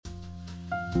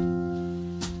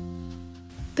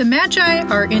The Magi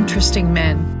are interesting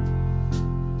men.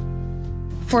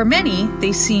 For many,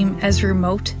 they seem as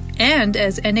remote and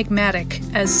as enigmatic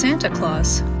as Santa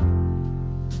Claus.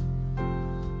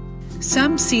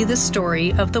 Some see the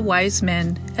story of the wise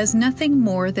men as nothing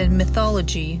more than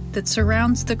mythology that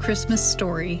surrounds the Christmas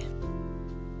story.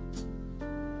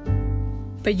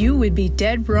 But you would be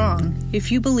dead wrong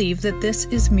if you believe that this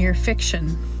is mere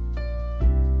fiction.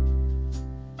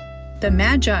 The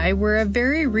Magi were a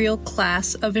very real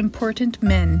class of important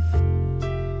men.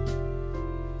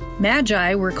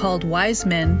 Magi were called wise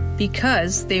men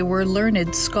because they were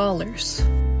learned scholars.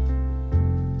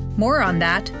 More on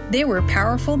that, they were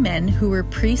powerful men who were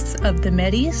priests of the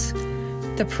Medes,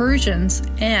 the Persians,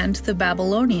 and the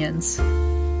Babylonians.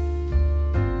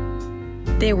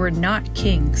 They were not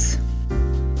kings.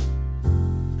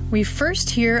 We first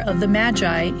hear of the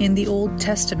Magi in the Old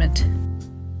Testament.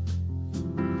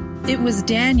 It was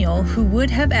Daniel who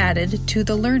would have added to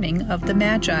the learning of the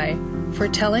Magi,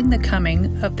 foretelling the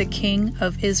coming of the King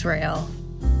of Israel.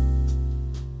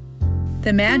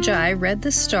 The Magi read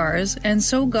the stars, and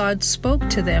so God spoke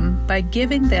to them by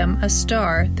giving them a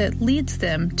star that leads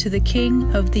them to the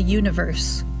King of the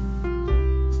universe.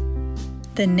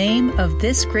 The name of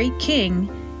this great King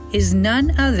is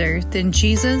none other than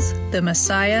Jesus, the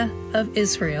Messiah of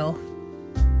Israel.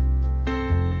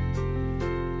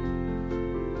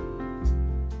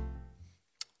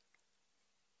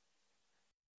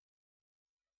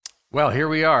 Well, here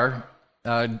we are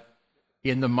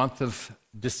in the month of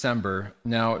December,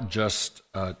 now just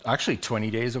actually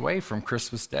 20 days away from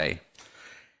Christmas Day.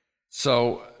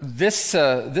 So this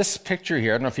picture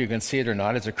here, I don't know if you can see it or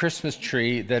not, it's a Christmas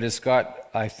tree that has got,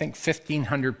 I think,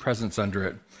 1,500 presents under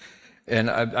it. And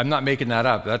I'm not making that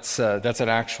up. That's an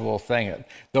actual thing.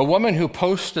 The woman who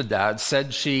posted that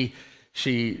said she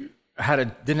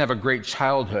didn't have a great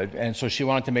childhood, and so she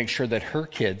wanted to make sure that her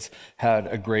kids had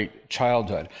a great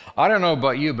childhood. I don't know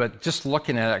about you, but just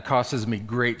looking at it causes me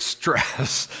great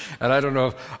stress. And I don't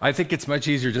know I think it's much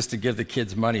easier just to give the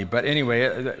kids money. But anyway,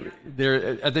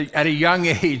 at a young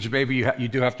age, maybe you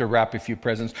do have to wrap a few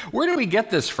presents. Where do we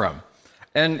get this from?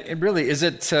 And really, is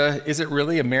it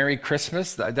really a Merry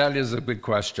Christmas? That is a big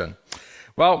question.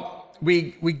 Well,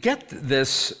 we get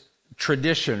this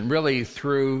tradition really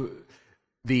through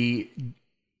the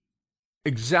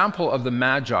example of the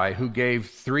Magi who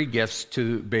gave 3 gifts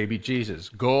to baby Jesus: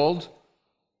 gold,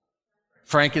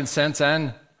 frankincense,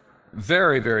 and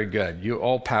very, very good. You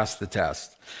all passed the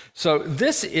test. So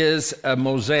this is a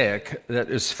mosaic that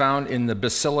is found in the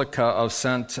Basilica of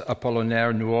Sant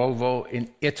Apollinare Nuovo in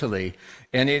Italy,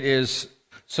 and it is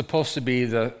supposed to be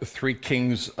the 3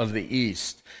 kings of the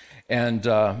East. And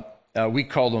we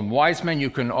call them wise men. You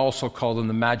can also call them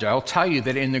the Magi. I'll tell you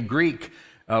that in the Greek,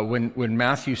 when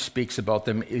Matthew speaks about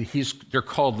them, they're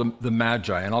called the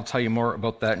Magi, and I'll tell you more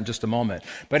about that in just a moment.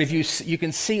 But if you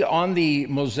can see on the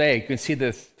mosaic, you can see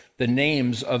the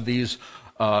names of these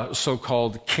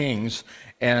so-called kings,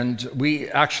 and we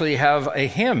actually have a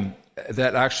hymn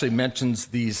that actually mentions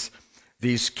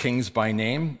these kings by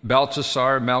name: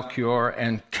 Balthasar, Melchior,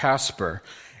 and Caspar.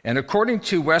 And according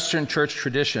to Western church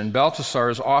tradition, Balthasar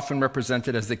is often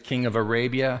represented as the king of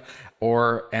Arabia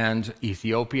and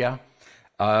Ethiopia.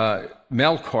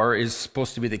 Melchior is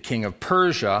supposed to be the king of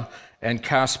Persia, and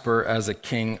Caspar as a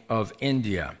king of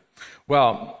India.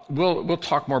 Well, we'll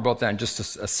talk more about that in just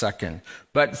a second.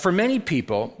 But for many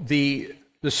people, the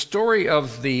story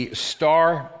of the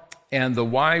star and the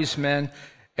wise men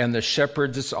and the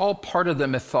shepherds, it's all part of the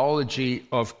mythology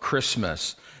of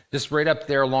Christmas. Just right up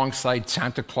there alongside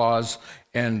Santa Claus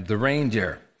and the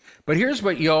reindeer. But here's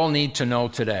what you all need to know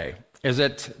today, is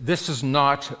that this is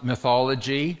not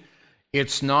mythology.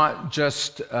 It's not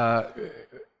just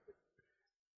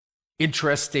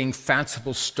interesting,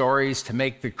 fanciful stories to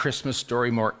make the Christmas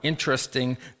story more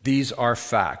interesting. These are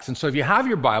facts. And so if you have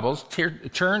your Bibles,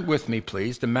 turn with me,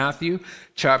 please, to Matthew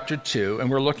chapter 2, and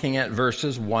we're looking at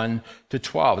verses 1 to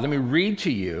 12. Let me read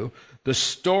to you the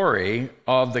story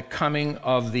of the coming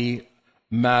of the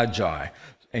Magi.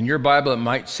 In your Bible, it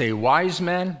might say wise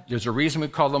men. There's a reason we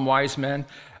call them wise men.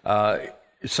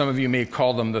 Some of you may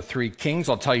call them the 3 kings.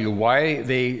 I'll tell you why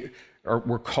they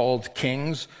were called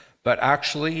kings. But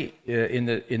actually, in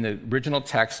the original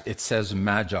text, it says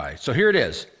Magi. So here it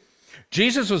is.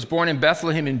 Jesus was born in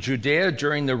Bethlehem in Judea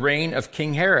during the reign of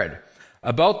King Herod.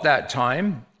 About that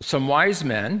time, some wise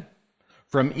men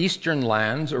from eastern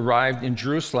lands arrived in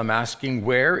Jerusalem asking,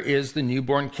 "Where is the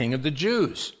newborn king of the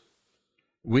Jews?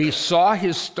 We saw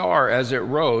his star as it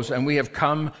rose, and we have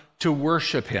come to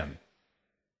worship him."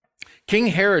 King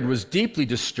Herod was deeply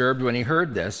disturbed when he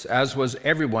heard this, as was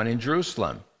everyone in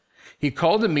Jerusalem. He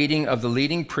called a meeting of the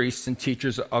leading priests and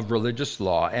teachers of religious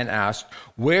law and asked,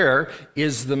 "Where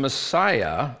is the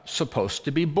Messiah supposed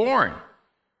to be born?"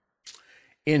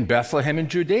 "In Bethlehem in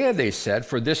Judea," they said,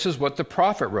 "for this is what the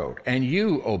prophet wrote. And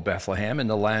you, O Bethlehem, in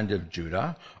the land of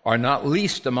Judah, are not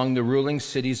least among the ruling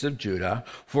cities of Judah,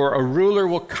 for a ruler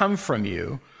will come from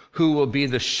you who will be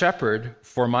the shepherd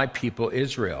for my people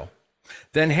Israel."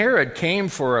 Then Herod came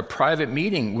for a private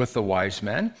meeting with the wise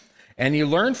men, and he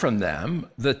learned from them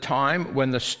the time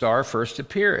when the star first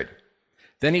appeared.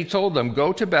 Then he told them,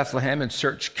 "Go to Bethlehem and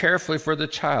search carefully for the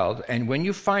child, and when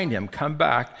you find him, come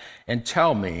back and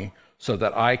tell me, so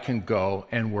that I can go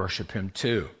and worship him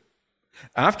too."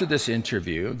 After this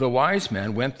interview, the wise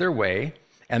men went their way,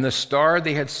 and the star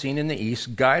they had seen in the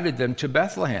east guided them to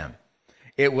Bethlehem.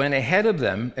 It went ahead of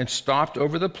them and stopped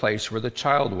over the place where the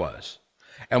child was.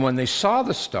 And when they saw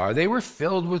the star, they were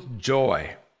filled with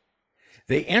joy.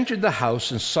 They entered the house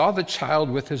and saw the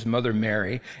child with his mother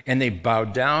Mary, and they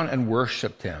bowed down and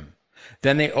worshiped him.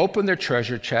 Then they opened their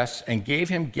treasure chests and gave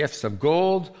him gifts of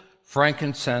gold,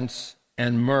 frankincense,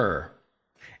 and myrrh.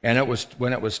 And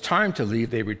when it was time to leave,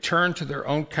 they returned to their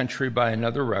own country by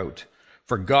another route,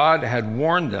 for God had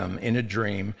warned them in a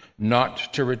dream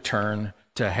not to return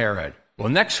to Herod. Well,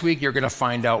 next week you're going to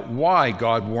find out why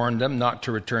God warned them not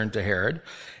to return to Herod.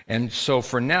 And so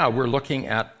for now, we're looking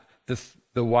at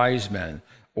the wise men,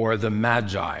 or the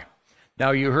Magi.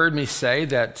 Now, you heard me say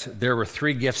that there were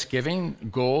 3 gifts given: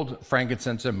 gold,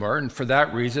 frankincense, and myrrh. And for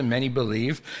that reason, many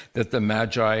believe that the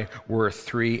Magi were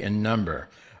 3 in number.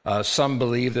 Some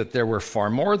believe that there were far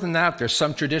more than that. There's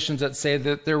some traditions that say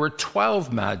that there were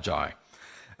 12 Magi.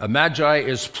 Magi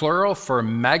is plural for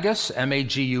magus,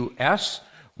 M-A-G-U-S,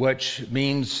 which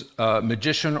means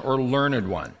magician or learned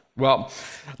one. Well,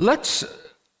 let's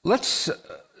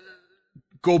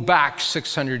go back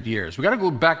 600 years. We got to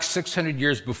go back 600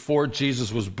 years before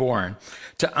Jesus was born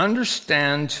to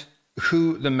understand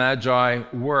who the Magi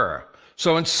were.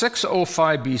 So in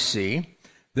 605 BC,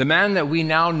 the man that we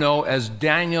now know as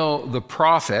Daniel the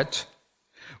prophet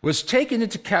was taken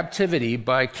into captivity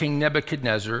by King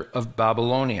Nebuchadnezzar of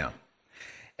Babylon.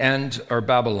 And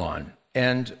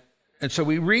so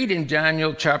we read in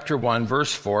Daniel chapter 1,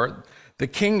 verse 4, the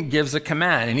king gives a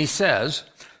command, and he says,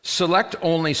 "Select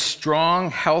only strong,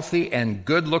 healthy, and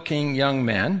good-looking young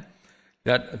men."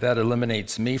 That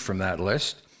eliminates me from that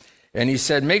list. And he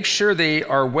said, "Make sure they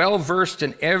are well-versed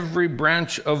in every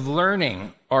branch of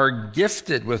learning, are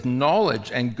gifted with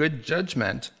knowledge and good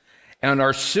judgment, and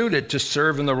are suited to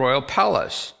serve in the royal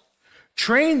palace.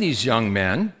 Train these young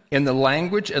men in the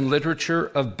language and literature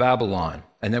of Babylon."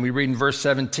 And then we read in verse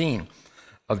 17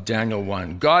 of Daniel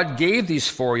 1, "God gave these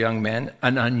 4 young men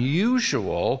an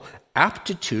unusual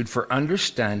aptitude for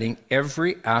understanding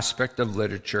every aspect of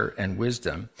literature and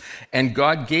wisdom. And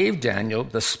God gave Daniel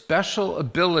the special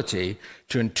ability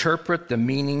to interpret the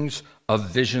meanings of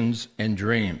visions and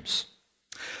dreams."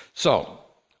 So,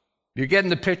 you're getting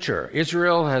the picture.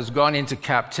 Israel has gone into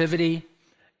captivity,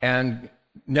 and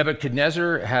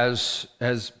Nebuchadnezzar has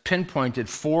pinpointed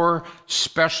 4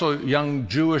 special young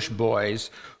Jewish boys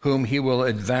whom he will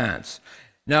advance.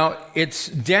 Now, it's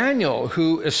Daniel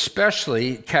who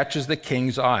especially catches the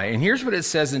king's eye. And here's what it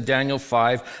says in Daniel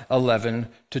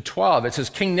 5:11-12. It says,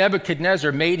 "King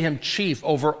Nebuchadnezzar made him chief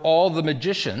over all the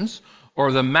magicians,"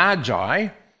 or the Magi,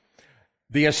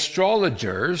 "the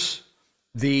astrologers,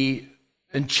 the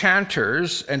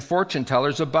enchanters, and fortune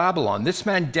tellers of Babylon. This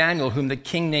man Daniel, whom the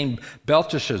king named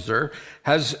Belteshazzar,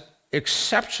 has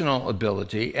exceptional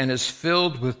ability and is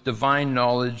filled with divine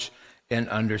knowledge and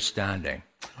understanding."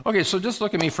 Okay, so just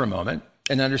look at me for a moment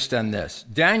and understand this.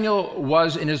 Daniel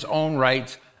was in his own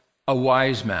right a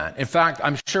wise man. In fact,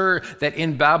 I'm sure that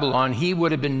in Babylon, he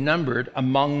would have been numbered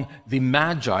among the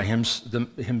Magi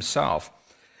himself.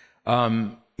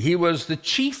 He was the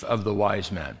chief of the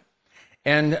wise men.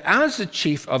 And as the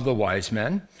chief of the wise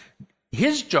men,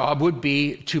 his job would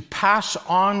be to pass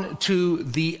on to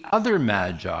the other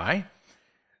Magi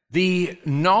the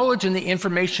knowledge and the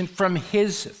information from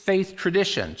his faith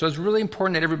tradition. So it's really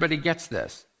important that everybody gets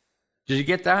this. Did you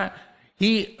get that?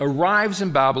 He arrives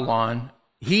in Babylon.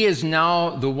 He is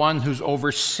now the one who's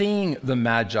overseeing the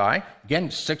Magi,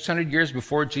 again, 600 years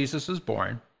before Jesus was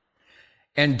born.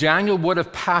 And Daniel would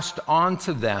have passed on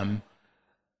to them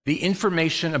the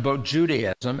information about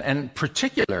Judaism, and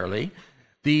particularly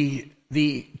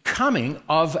the coming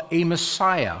of a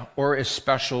Messiah or a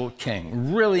special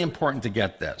king. Really important to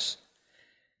get this.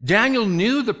 Daniel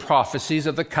knew the prophecies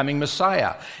of the coming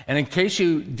Messiah. And in case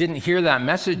you didn't hear that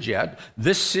message yet,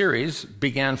 this series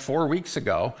began 4 weeks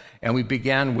ago, and we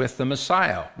began with the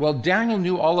Messiah. Well, Daniel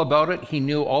knew all about it. He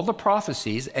knew all the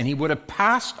prophecies, and he would have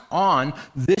passed on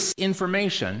this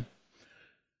information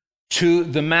to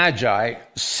the Magi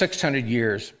 600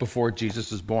 years before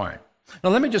Jesus was born. Now,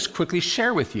 let me just quickly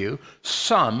share with you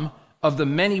some of the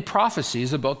many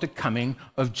prophecies about the coming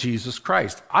of Jesus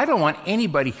Christ. I don't want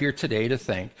anybody here today to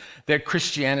think that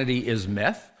Christianity is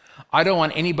myth. I don't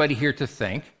want anybody here to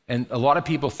think, and a lot of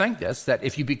people think this, that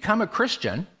if you become a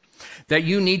Christian, that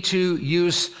you need to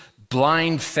use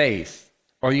blind faith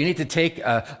or you need to take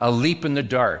a leap in the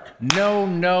dark. No,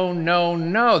 no, no,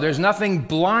 no. There's nothing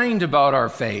blind about our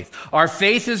faith. Our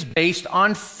faith is based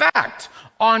on fact,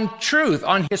 on truth,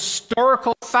 on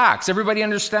historical facts. Everybody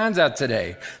understands that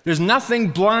today. There's nothing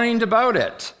blind about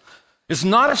it. It's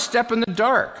not a step in the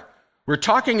dark. We're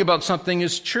talking about something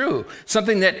is true,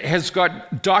 something that has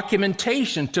got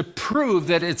documentation to prove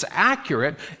that it's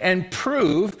accurate and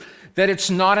prove that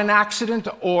it's not an accident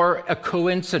or a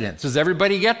coincidence. Does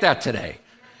everybody get that today?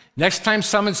 Next time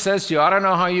someone says to you, I don't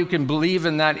know how you can believe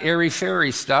in that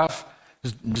airy-fairy stuff.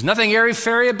 There's nothing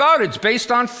airy-fairy about it. It's based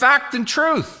on fact and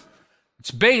truth.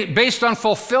 It's based on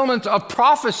fulfillment of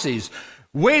prophecies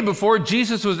way before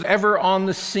Jesus was ever on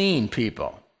the scene,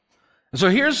 people. And so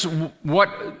here's what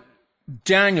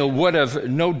Daniel would have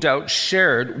no doubt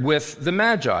shared with the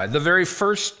Magi. The very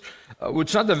first,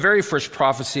 it's not the very first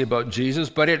prophecy about Jesus,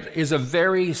 but it is a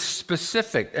very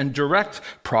specific and direct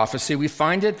prophecy. We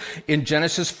find it in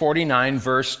Genesis 49,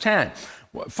 verse 10.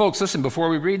 Folks, listen, before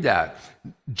we read that,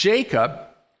 Jacob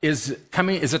is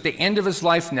at the end of his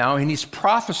life now, and he's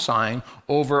prophesying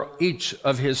over each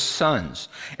of his sons.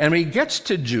 And when he gets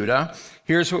to Judah,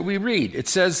 here's what we read. It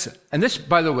says, and this,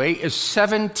 by the way, is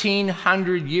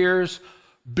 1,700 years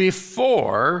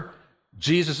before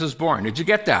Jesus is born. Did you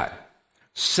get that?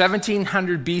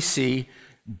 1,700 BC,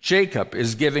 Jacob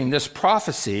is giving this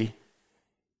prophecy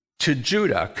to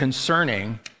Judah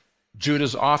concerning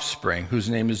Judah's offspring, whose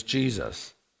name is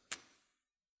Jesus.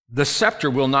 The scepter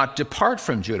will not depart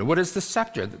from Judah. What is the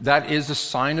scepter? That is a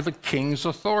sign of a king's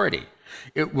authority.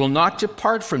 It will not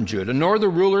depart from Judah, nor the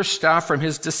ruler's staff from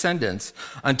his descendants,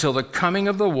 until the coming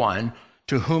of the one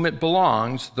to whom it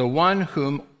belongs, the one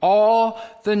whom all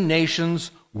the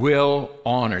nations will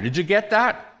honor. Did you get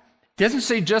that? It doesn't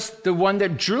say just the one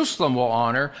that Jerusalem will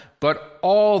honor, but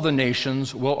all the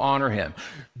nations will honor him.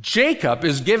 Jacob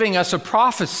is giving us a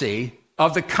prophecy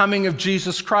of the coming of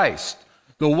Jesus Christ,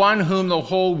 the one whom the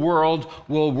whole world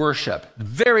will worship.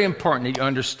 Very important that you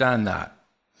understand that.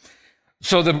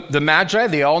 So the Magi,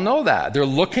 they all know that. They're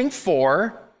looking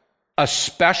for a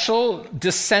special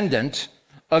descendant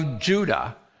of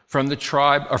Judah from the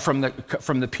tribe, or from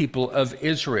the people of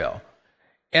Israel.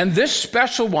 And this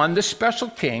special one, this special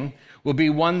king, will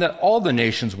be one that all the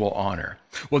nations will honor.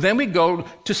 Well, then we go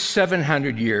to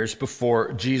 700 years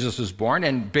before Jesus was born,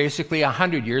 and basically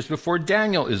 100 years before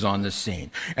Daniel is on the scene.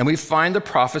 And we find the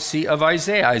prophecy of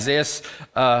Isaiah.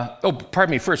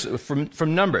 First,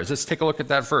 from Numbers. Let's take a look at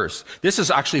that verse. This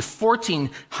is actually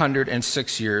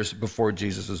 1,406 years before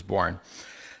Jesus was born.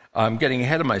 I'm getting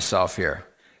ahead of myself here.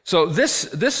 So this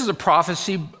is a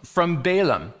prophecy from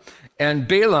Balaam. And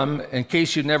Balaam, in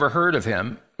case you've never heard of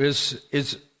him,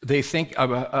 is they think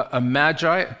of a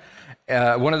magi,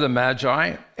 one of the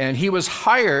magi, and he was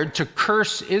hired to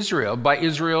curse Israel by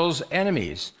Israel's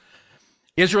enemies.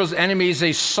 Israel's enemies,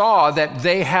 they saw that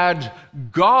they had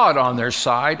God on their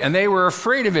side, and they were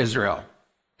afraid of Israel,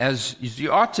 as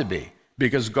you ought to be,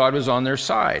 because God was on their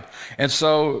side. And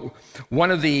so one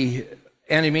of the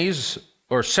enemies,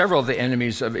 or several of the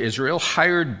enemies of Israel,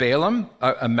 hired Balaam,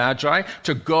 a magi,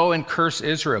 to go and curse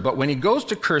Israel. But when he goes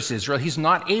to curse Israel, he's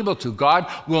not able to.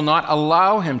 God will not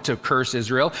allow him to curse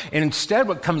Israel. And instead,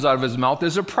 what comes out of his mouth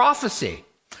is a prophecy.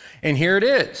 And here it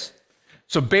is.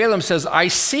 So Balaam says, I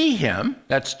see him,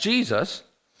 that's Jesus,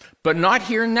 but not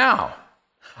here now.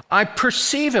 I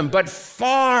perceive him, but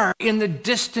far in the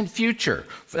distant future.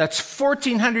 That's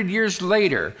 1,400 years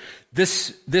later,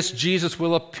 this Jesus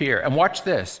will appear. And watch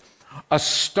this. A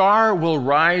star will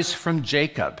rise from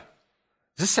Jacob.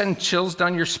 Does this send chills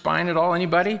down your spine at all,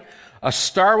 anybody? A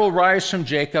star will rise from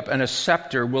Jacob, and a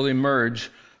scepter will emerge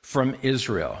from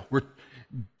Israel.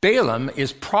 Balaam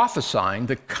is prophesying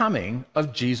the coming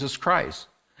of Jesus Christ.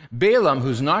 Balaam,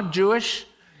 who's not Jewish,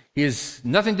 he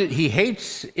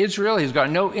hates Israel. He's got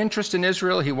no interest in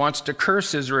Israel. He wants to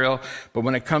curse Israel. But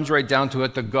when it comes right down to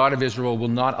it, the God of Israel will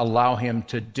not allow him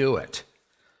to do it.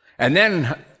 And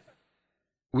then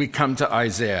we come to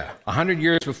Isaiah, 100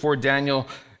 years before Daniel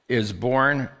is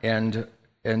born, and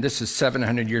And this is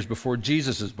 700 years before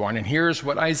Jesus is born. And here's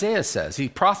what Isaiah says. He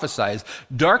prophesies,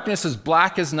 darkness as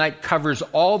black as night covers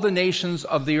all the nations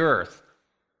of the earth.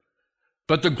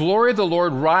 But the glory of the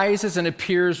Lord rises and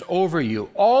appears over you.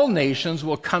 All nations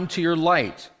will come to your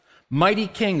light. Mighty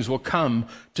kings will come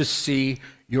to see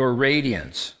your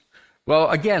radiance. Well,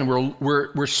 again,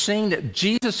 we're seeing that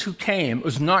Jesus who came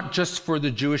was not just for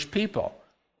the Jewish people.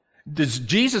 This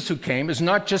Jesus who came is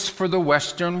not just for the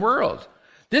Western world.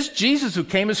 This Jesus who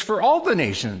came is for all the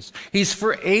nations. He's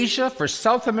for Asia, for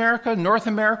South America, North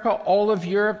America, all of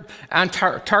Europe,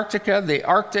 Antarctica, the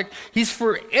Arctic. He's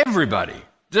for everybody.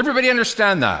 Does everybody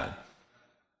understand that?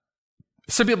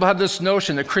 Some people have this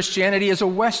notion that Christianity is a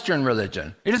Western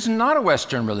religion. It is not a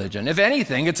Western religion. If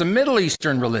anything, it's a Middle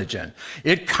Eastern religion.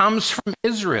 It comes from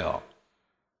Israel.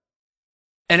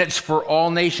 And it's for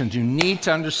all nations. You need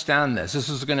to understand this. This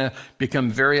is going to become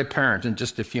very apparent in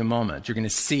just a few moments. You're going to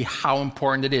see how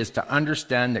important it is to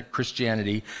understand that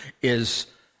Christianity is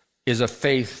a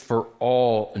faith for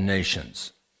all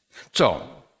nations. So,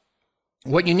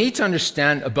 what you need to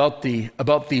understand about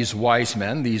these wise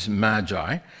men, these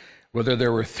magi, whether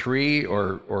there were 3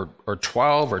 or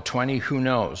 12 or 20, who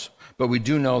knows? But we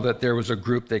do know that there was a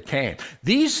group that came.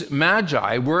 These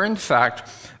magi were, in fact,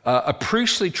 a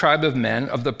priestly tribe of men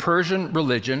of the Persian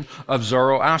religion of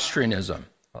Zoroastrianism.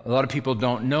 A lot of people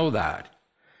don't know that.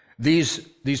 These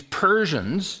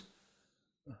Persians,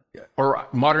 or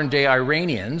modern-day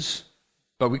Iranians,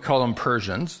 but we call them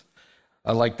Persians.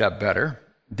 I like that better.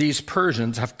 These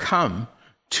Persians have come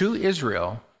to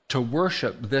Israel to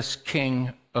worship this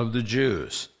king of the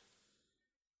Jews.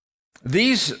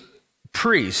 These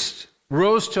priests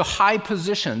rose to high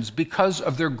positions because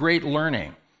of their great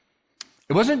learning.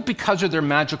 It wasn't because of their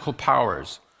magical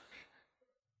powers.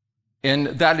 And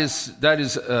that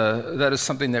is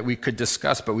something that we could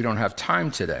discuss, but we don't have time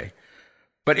today.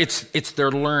 But it's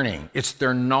their learning, it's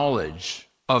their knowledge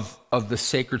of the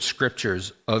sacred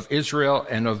scriptures of Israel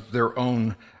and of their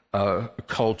own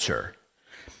culture.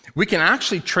 We can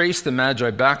actually trace the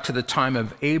Magi back to the time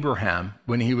of Abraham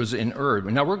when he was in Ur.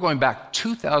 Now we're going back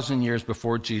 2,000 years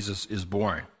before Jesus is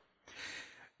born.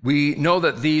 We know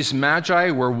that these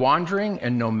Magi were wandering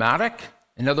and nomadic.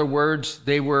 In other words,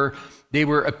 they were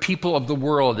a people of the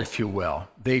world, if you will.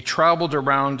 They traveled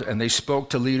around and they spoke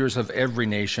to leaders of every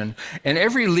nation. And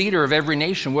every leader of every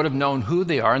nation would have known who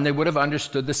they are, and they would have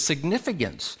understood the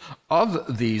significance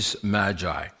of these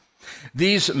Magi.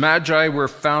 These Magi were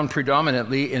found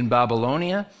predominantly in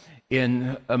Babylonia,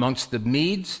 amongst the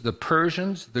Medes, the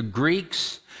Persians, the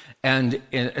Greeks, and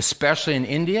especially in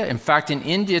India. In fact, in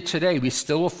India today, we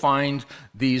still will find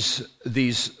these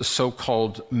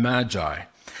so-called Magi.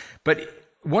 But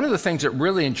one of the things that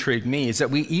really intrigued me is that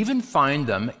we even find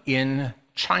them in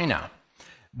China.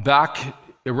 Back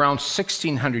around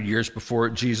 1600 years before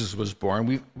Jesus was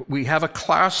born, we have a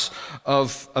class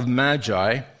of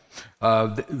Magi.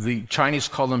 The Chinese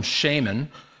call them shaman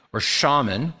or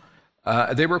shaman.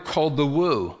 They were called the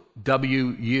Wu,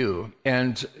 W-U.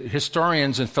 And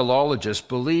historians and philologists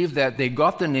believe that they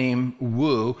got the name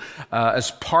Wu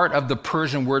as part of the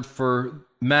Persian word for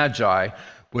magi,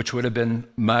 which would have been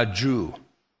maju.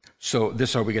 So this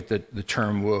is how we get the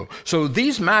term Wu. So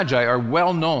these magi are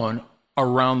well known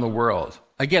around the world.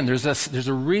 Again, there's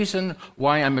a reason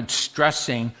why I'm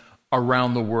stressing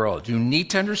around the world. You need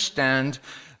to understand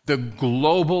the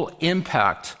global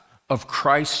impact of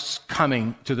Christ's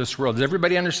coming to this world. Does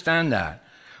everybody understand that?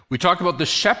 We talk about the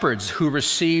shepherds who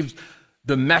received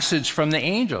the message from the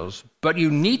angels, but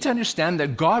you need to understand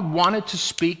that God wanted to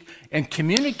speak and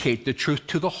communicate the truth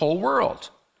to the whole world.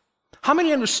 How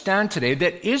many understand today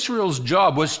that Israel's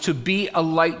job was to be a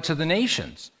light to the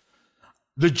nations?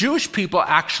 The Jewish people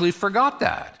actually forgot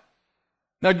that.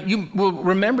 Now, you will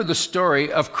remember the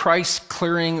story of Christ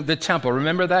clearing the temple.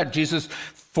 Remember that? Jesus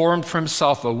formed for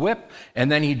himself a whip,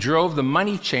 and then he drove the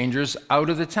money changers out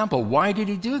of the temple. Why did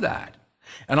he do that?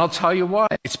 And I'll tell you why.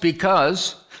 It's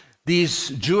because these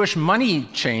Jewish money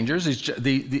changers,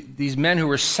 these men who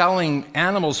were selling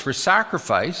animals for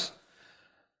sacrifice,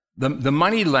 the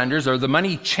money lenders or the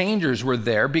money changers were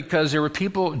there because there were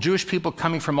Jewish people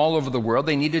coming from all over the world.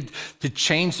 They needed to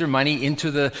change their money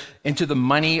into the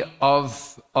money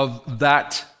of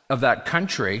that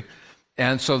country.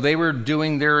 And so they were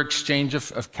doing their exchange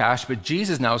of cash, but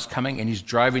Jesus now is coming and he's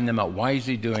driving them out. Why is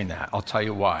he doing that? I'll tell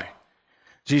you why.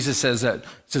 Jesus says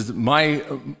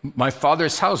my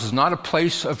Father's house is not a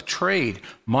place of trade.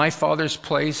 My Father's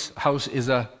house is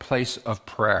a place of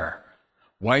prayer.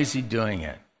 Why is he doing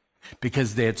it?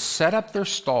 Because they had set up their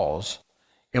stalls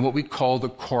in what we call the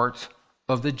court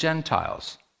of the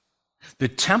Gentiles. The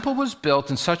temple was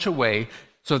built in such a way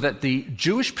so that the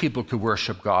Jewish people could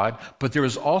worship God, but there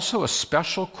was also a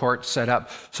special court set up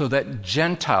so that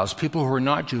Gentiles, people who were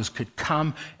not Jews, could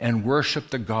come and worship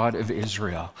the God of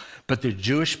Israel. But the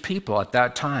Jewish people at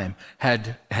that time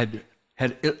had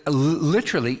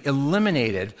literally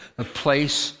eliminated the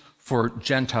place for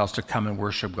Gentiles to come and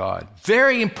worship God.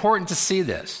 Very important to see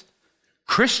this.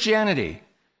 Christianity,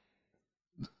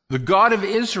 the God of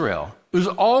Israel, has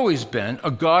always been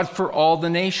a God for all the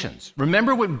nations.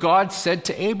 Remember what God said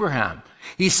to Abraham.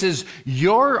 He says,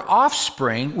 your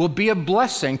offspring will be a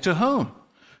blessing to whom?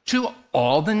 To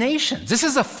all the nations. This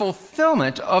is a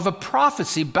fulfillment of a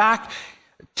prophecy back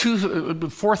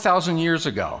 4,000 years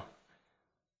ago.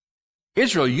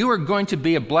 Israel, you are going to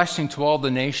be a blessing to all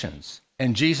the nations.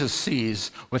 And Jesus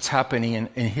sees what's happening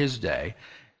in his day.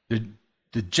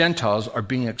 The Gentiles are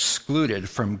being excluded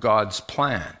from God's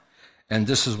plan. And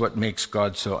this is what makes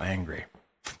God so angry.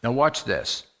 Now watch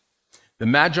this. The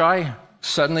Magi,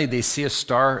 suddenly they see a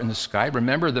star in the sky.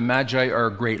 Remember, the Magi are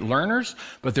great learners,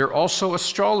 but they're also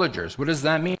astrologers. What does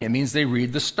that mean? It means they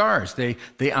read the stars. They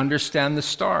understand the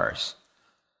stars.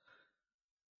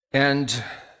 And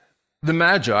the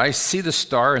Magi see the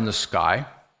star in the sky,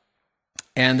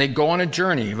 and they go on a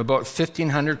journey of about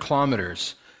 1,500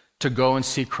 kilometers to go and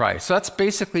see Christ. So that's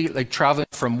basically like traveling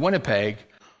from Winnipeg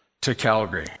to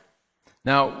Calgary.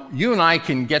 Now, you and I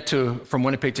can get from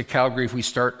Winnipeg to Calgary if we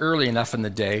start early enough in the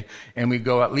day, and we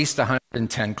go at least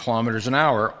 110 kilometers an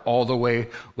hour all the way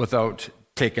without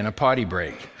taking a potty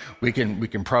break. We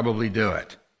can probably do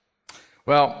it.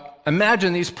 Well,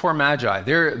 imagine these poor Magi.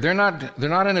 They're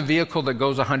not in a vehicle that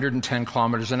goes 110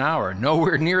 kilometers an hour.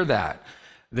 Nowhere near that.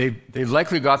 They've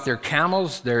likely got their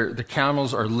camels. The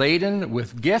camels are laden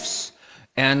with gifts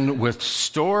and with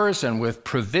stores and with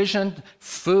provision,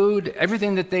 food,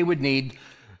 everything that they would need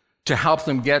to help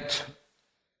them get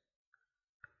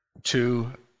to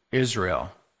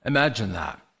Israel. Imagine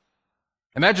that.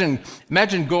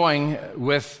 Imagine going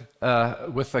with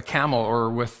a camel or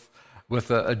with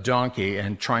a donkey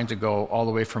and trying to go all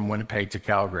the way from Winnipeg to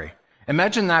Calgary.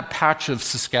 Imagine that patch of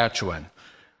Saskatchewan,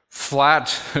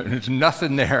 flat, there's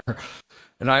nothing there.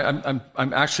 And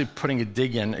I'm actually putting a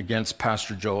dig in against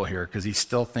Pastor Joel here because he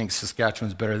still thinks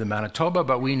Saskatchewan's better than Manitoba,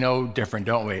 but we know different,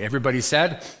 don't we? Everybody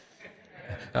said?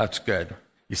 That's good.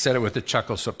 You said it with a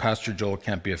chuckle, so Pastor Joel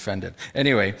can't be offended.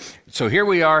 Anyway, so here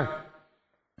we are,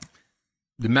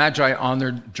 the Magi on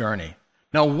their journey.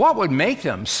 Now, what would make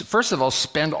them, first of all,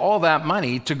 spend all that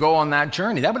money to go on that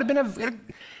journey? That would have been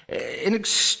an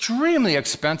extremely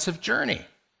expensive journey.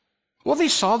 Well, they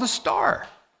saw the star.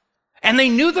 And they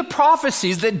knew the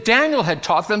prophecies that Daniel had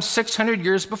taught them 600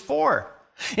 years before.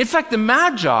 In fact, the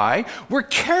Magi were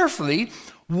carefully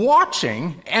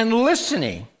watching and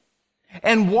listening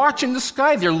and watching the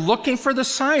sky. They're looking for the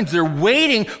signs. They're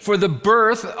waiting for the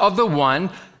birth of the one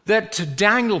that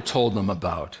Daniel told them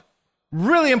about.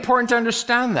 Really important to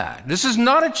understand that. This is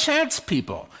not a chance,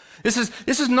 people. This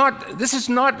is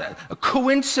not a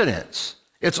coincidence.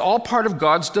 It's all part of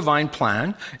God's divine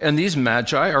plan, and these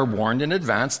Magi are warned in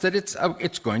advance that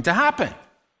it's going to happen.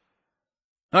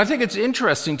 Now, I think it's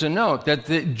interesting to note that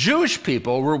the Jewish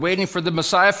people were waiting for the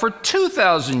Messiah for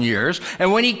 2,000 years,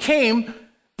 and when he came,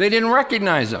 they didn't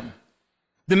recognize him.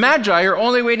 The Magi are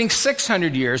only waiting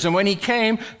 600 years, and when he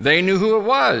came, they knew who it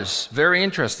was. Very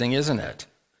interesting, isn't it?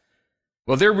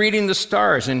 Well, they're reading the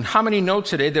stars, and how many know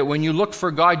today that when you look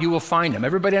for God, you will find him?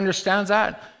 Everybody understands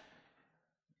that?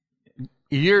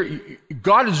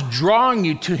 God is drawing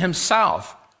you to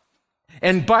himself.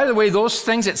 And by the way, those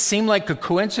things that seem like a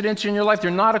coincidence in your life,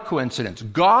 they're not a coincidence.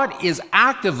 God is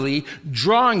actively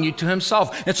drawing you to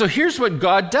himself. And so here's what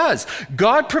God does.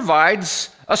 God provides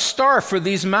a star for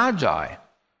these Magi.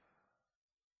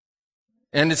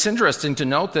 And it's interesting to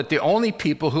note that the only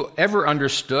people who ever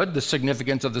understood the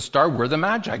significance of the star were the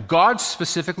Magi. God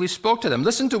specifically spoke to them.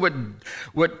 Listen to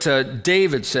what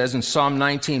David says in Psalm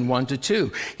 19,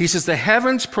 1-2. He says, the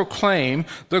heavens proclaim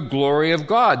the glory of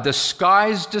God. The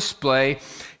skies display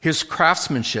his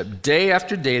craftsmanship. Day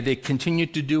after day, they continue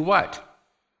to do what?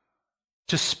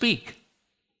 To speak.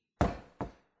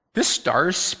 This star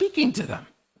is speaking to them.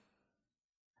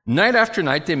 Night after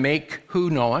night, they make who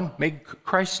known? Make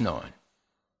Christ known.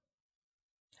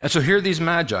 And so here are these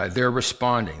Magi, they're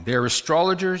responding. They're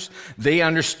astrologers. They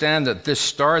understand that this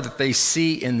star that they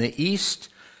see in the east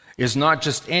is not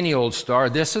just any old star.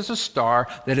 This is a star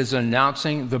that is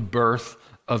announcing the birth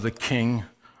of the King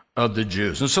of the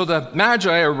Jews. And so the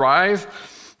Magi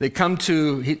arrive. They come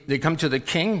to the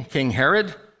king, King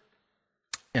Herod,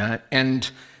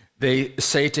 and they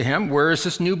say to him, where is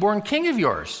this newborn king of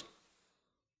yours?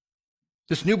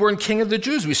 This newborn King of the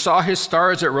Jews. We saw his star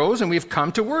as it rose, and we've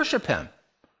come to worship him.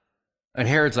 And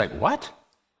Herod's like, what?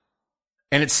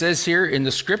 And it says here in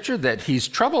the scripture that he's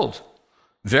troubled,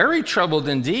 very troubled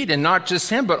indeed. And not just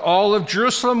him, but all of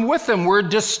Jerusalem with him were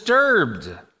disturbed.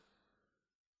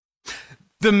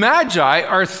 The Magi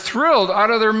are thrilled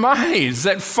out of their minds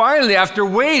that finally, after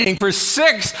waiting for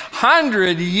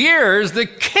 600 years, the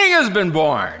king has been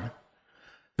born.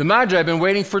 The Magi have been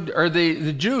waiting for, or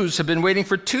the Jews have been waiting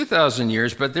for 2,000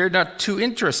 years, but they're not too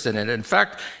interested in it. In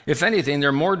fact, if anything,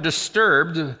 they're more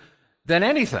disturbed than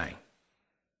anything.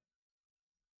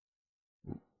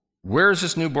 Where is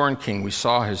this newborn king? We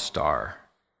saw his star.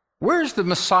 Where is the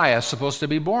Messiah supposed to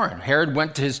be born? Herod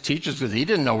went to his teachers because he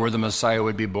didn't know where the Messiah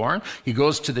would be born. He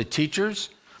goes to the teachers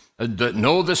that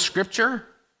know the scripture.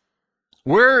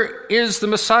 Where is the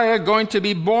Messiah going to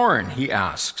be born? He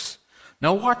asks.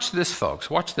 Now watch this, folks.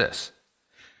 Watch this.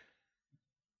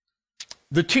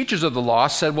 The teachers of the law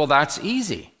said, well, that's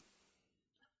easy.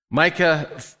 Micah,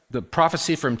 the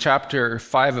prophecy from chapter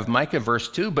 5 of Micah, verse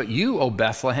 2, but you, O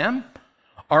Bethlehem,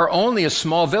 are only a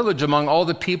small village among all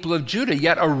the people of Judah,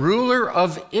 yet a ruler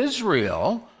of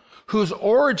Israel, whose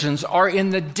origins are in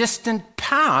the distant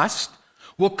past,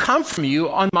 will come from you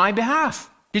on my behalf.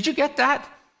 Did you get that?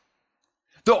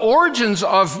 The origins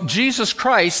of Jesus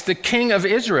Christ, the King of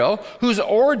Israel, whose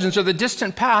origins are the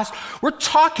distant past, we're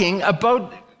talking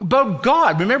about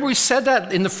God. Remember we said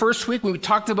that in the first week when we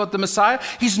talked about the Messiah?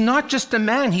 He's not just a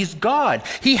man, he's God.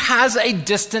 He has a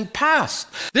distant past.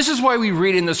 This is why we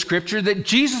read in the scripture that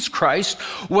Jesus Christ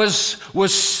was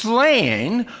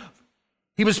slain.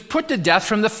 He was put to death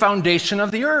from the foundation of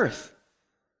the earth.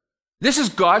 This is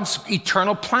God's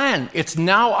eternal plan. It's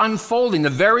now unfolding. The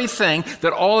very thing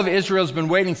that all of Israel has been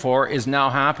waiting for is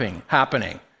now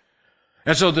happening.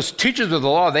 And so the teachers of the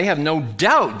law, they have no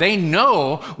doubt. They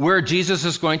know where Jesus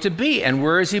is going to be. And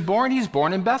where is he born? He's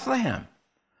born in Bethlehem.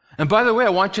 And by the way, I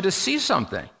want you to see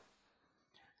something.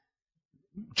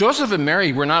 Joseph and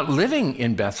Mary were not living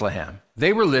in Bethlehem.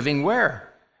 They were living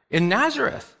where? In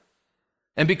Nazareth.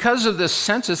 And because of this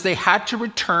census, they had to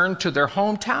return to their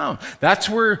hometown. That's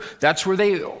where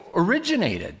they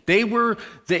originated.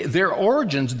 Their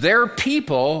origins, their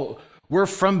people were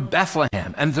from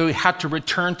Bethlehem, and they had to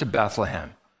return to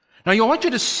Bethlehem. Now, I want you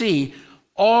to see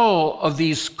all of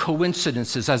these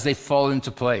coincidences as they fall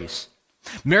into place.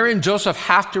 Mary and Joseph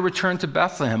have to return to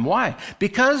Bethlehem. Why?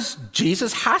 Because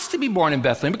Jesus has to be born in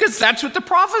Bethlehem, because that's what the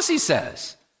prophecy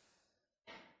says.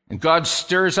 And God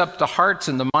stirs up the hearts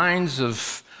and the minds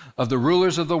of the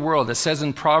rulers of the world. It says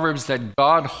in Proverbs that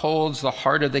God holds the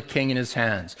heart of the king in his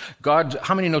hands. God,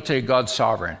 how many know today God's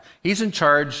sovereign? He's in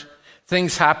charge.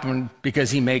 Things happen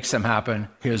because he makes them happen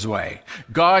his way.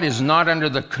 God is not under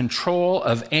the control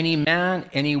of any man,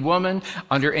 any woman,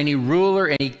 under any ruler,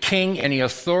 any king, any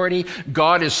authority.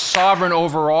 God is sovereign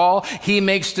over all. He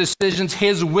makes decisions.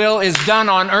 His will is done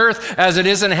on earth as it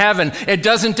is in heaven. It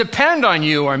doesn't depend on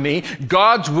you or me.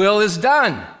 God's will is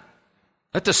done.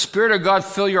 Let the Spirit of God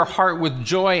fill your heart with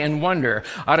joy and wonder.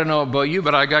 I don't know about you,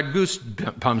 but I got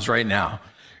goosebumps right now.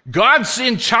 God's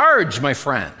in charge, my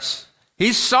friends.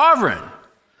 He's sovereign,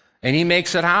 and he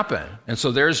makes it happen. And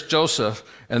so there's Joseph,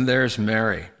 and there's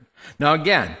Mary. Now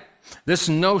again, this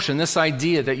notion, this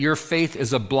idea that your faith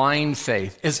is a blind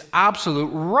faith is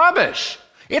absolute rubbish.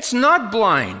 It's not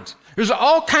blind. There's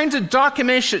all kinds of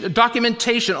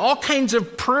documentation, all kinds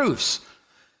of proofs.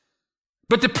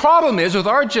 But the problem is with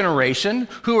our generation,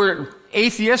 who are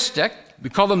atheistic,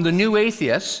 we call them the new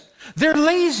atheists, they're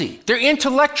lazy. They're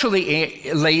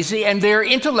intellectually lazy, and they're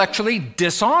intellectually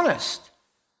dishonest.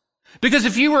 Because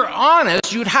if you were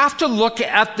honest, you'd have to look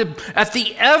at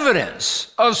the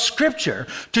evidence of Scripture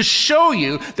to show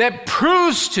you, that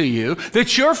proves to you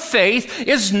that your faith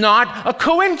is not a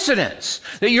coincidence,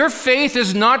 that your faith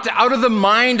is not out of the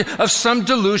mind of some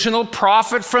delusional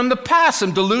prophet from the past,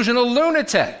 some delusional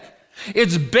lunatic.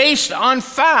 It's based on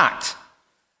fact.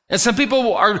 And some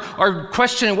people are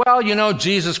questioning, well,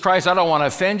 Jesus Christ, I don't want to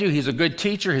offend you. He's a good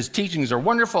teacher. His teachings are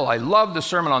wonderful. I love the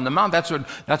Sermon on the Mount. That's what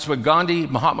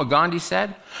Mahatma Gandhi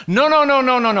said.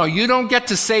 No. You don't get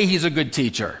to say he's a good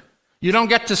teacher. You don't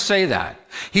get to say that.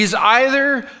 He's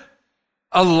either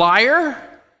a liar.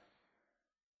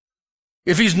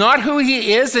 If he's not who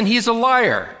he is, then he's a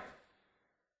liar.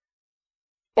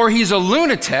 Or he's a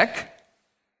lunatic.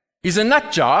 He's a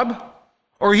nut job.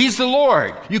 Or he's the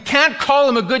Lord. You can't call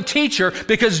him a good teacher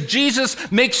because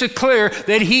Jesus makes it clear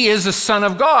that he is the Son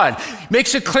of God.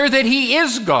 Makes it clear that he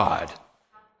is God.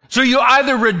 So you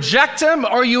either reject him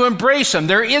or you embrace him.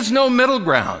 There is no middle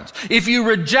ground. If you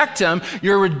reject him,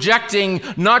 you're rejecting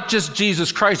not just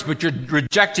Jesus Christ, but you're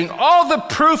rejecting all the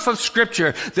proof of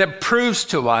Scripture that proves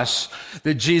to us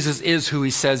that Jesus is who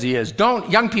he says he is.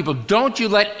 Young people, don't you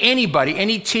let anybody,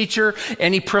 any teacher,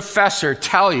 any professor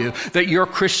tell you that your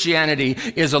Christianity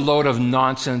is a load of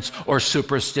nonsense or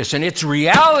superstition. It's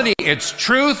reality, it's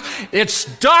truth, it's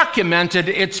documented,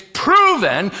 it's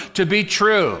proven to be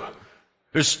true.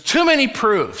 There's too many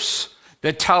proofs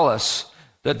that tell us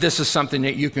that this is something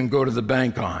that you can go to the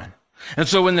bank on. And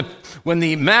so when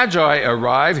the Magi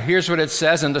arrived, here's what it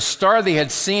says, and the star they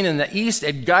had seen in the east,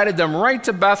 it guided them right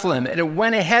to Bethlehem, and it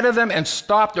went ahead of them and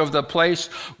stopped over the place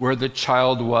where the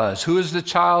child was. Who is the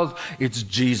child? It's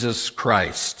Jesus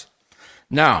Christ.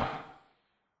 Now,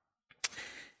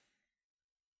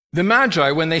 the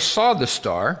Magi, when they saw the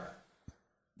star,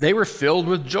 they were filled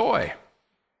with joy.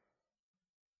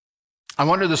 I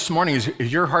wonder this morning,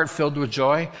 is your heart filled with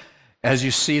joy as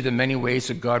you see the many ways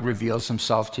that God reveals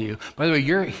himself to you? By the way,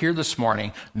 you're here this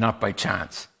morning not by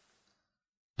chance.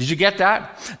 Did you get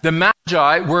that? The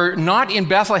Magi were not in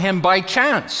Bethlehem by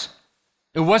chance.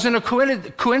 It wasn't a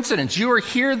coincidence. You are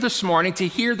here this morning to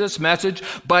hear this message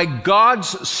by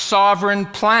God's sovereign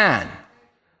plan.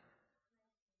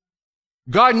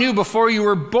 God knew before you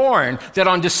were born that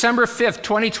on December 5th,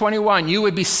 2021, you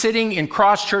would be sitting in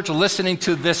Cross Church listening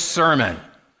to this sermon.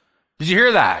 Did you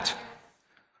hear that?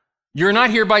 You're not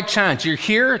here by chance. You're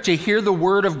here to hear the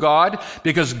word of God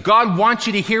because God wants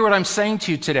you to hear what I'm saying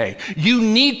to you today. You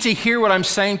need to hear what I'm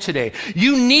saying today.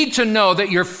 You need to know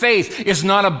that your faith is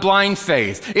not a blind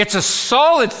faith. It's a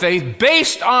solid faith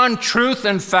based on truth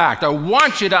and fact. I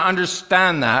want you to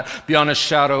understand that beyond a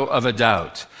shadow of a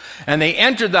doubt. And they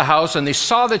entered the house and they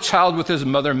saw the child with his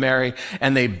mother Mary,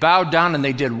 and they bowed down and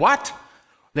they did what?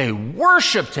 They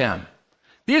worshiped him.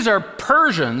 These are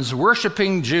Persians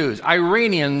worshiping Jews,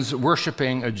 Iranians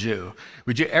worshiping a Jew.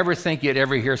 Would you ever think you'd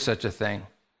ever hear such a thing?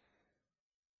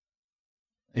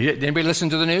 Did anybody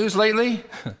listen to the news lately?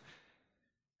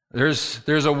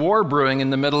 There's a war brewing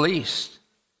in the Middle East.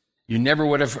 You never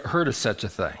would have heard of such a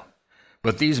thing.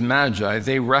 But these Magi,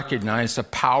 they recognized a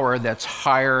power that's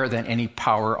higher than any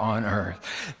power on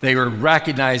earth. They were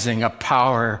recognizing a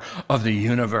power of the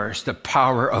universe, the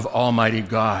power of Almighty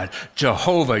God,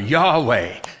 Jehovah,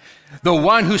 Yahweh, the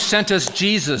one who sent us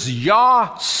Jesus.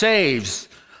 Yah saves.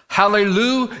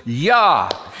 Hallelujah.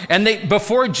 And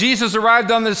before Jesus arrived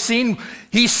on the scene,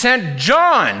 he sent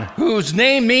John, whose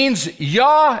name means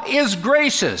Yah is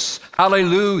gracious.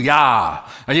 Hallelujah.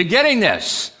 Are you getting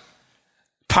this?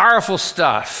 Powerful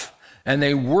stuff. And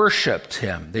they worshiped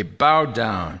him. They bowed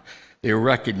down. They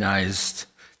recognized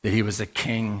that he was the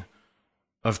King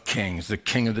of kings, the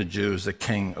King of the Jews, the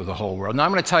King of the whole world. Now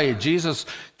I'm going to tell you, Jesus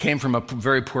came from a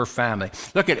very poor family.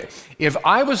 Look at it. If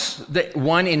I was the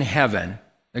one in heaven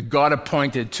that God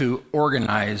appointed to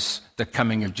organize the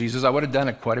coming of Jesus, I would have done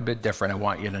it quite a bit different, I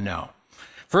want you to know.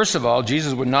 First of all,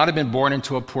 Jesus would not have been born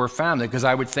into a poor family, because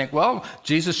I would think, well,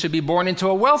 Jesus should be born into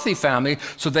a wealthy family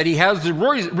so that he has the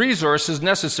resources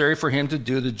necessary for him to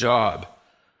do the job.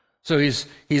 So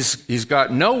he's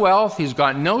got no wealth, he's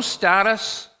got no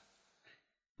status,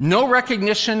 no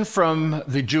recognition from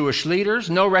the Jewish leaders,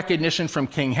 no recognition from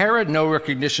King Herod, no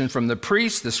recognition from the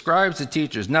priests, the scribes, the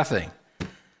teachers, nothing.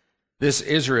 This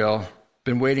Israel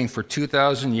been waiting for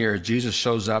 2,000 years. Jesus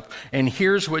shows up, and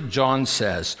here's what John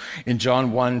says in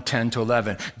John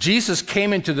 1:10-11. Jesus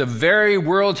came into the very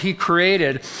world he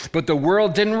created, but the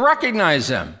world didn't recognize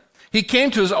him. He came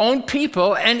to his own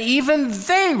people, and even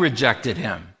they rejected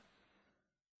him.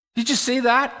 Did you see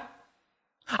that?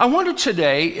 I wonder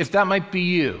today if that might be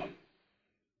you.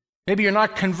 Maybe you're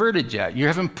not converted yet. You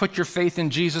haven't put your faith in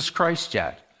Jesus Christ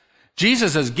yet.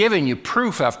 Jesus has given you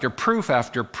proof after proof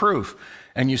after proof,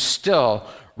 and you still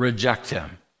reject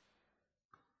him.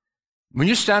 When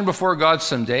you stand before God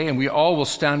someday, and we all will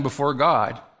stand before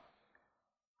God,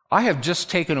 I have just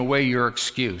taken away your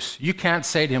excuse. You can't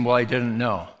say to him, well, I didn't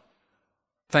know.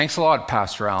 Thanks a lot,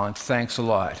 Pastor Allen. Thanks a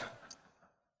lot.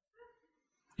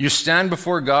 You stand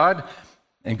before God,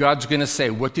 and God's going to say,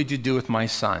 what did you do with my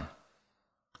son?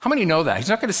 How many know that? He's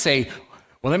not going to say,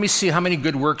 well, let me see how many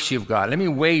good works you've got. Let me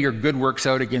weigh your good works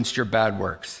out against your bad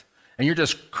works. And you're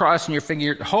just crossing your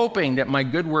finger, hoping that my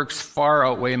good works far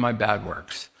outweigh my bad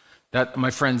works. That, my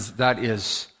friends, that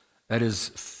is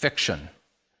fiction.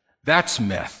 That's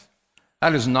myth.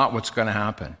 That is not what's going to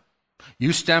happen.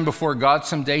 You stand before God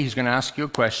someday, he's going to ask you a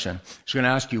question. He's going to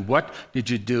ask you, what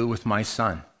did you do with my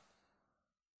son?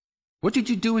 What did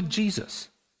you do with Jesus?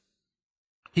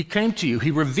 He came to you.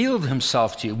 He revealed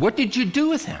himself to you. What did you do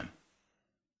with him?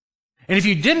 And if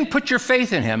you didn't put your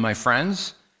faith in him, my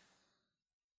friends,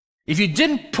 if you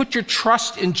didn't put your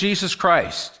trust in Jesus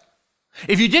Christ,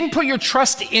 if you didn't put your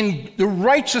trust in the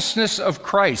righteousness of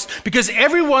Christ, because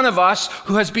every one of us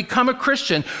who has become a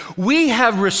Christian, we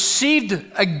have received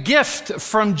a gift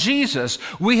from Jesus.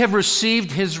 We have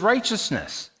received his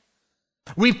righteousness.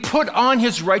 We put on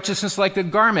his righteousness like a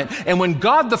garment. And when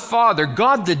God the Father,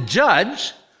 God the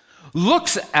judge,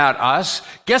 looks at us,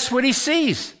 guess what he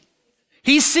sees?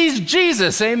 He sees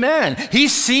Jesus, amen. He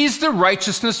sees the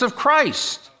righteousness of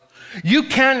Christ. You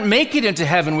can't make it into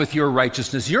heaven with your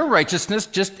righteousness. Your righteousness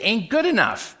just ain't good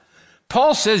enough.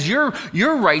 Paul says your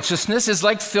righteousness is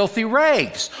like filthy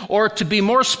rags. Or to be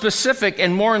more specific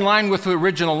and more in line with the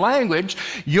original language,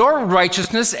 your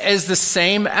righteousness is the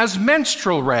same as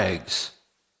menstrual rags.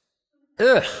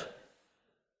 Ugh.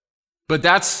 But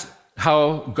that's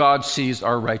how God sees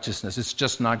our righteousness. It's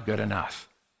just not good enough.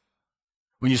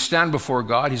 When you stand before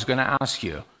God, he's going to ask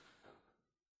you,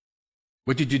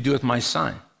 what did you do with my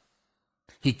son?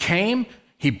 He came,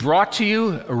 he brought to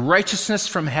you a righteousness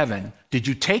from heaven. Did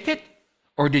you take it?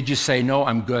 Or did you say, no,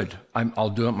 I'm good. I'll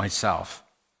do it myself?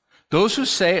 Those who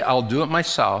say, I'll do it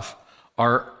myself,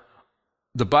 are,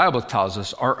 the Bible tells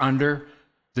us, are under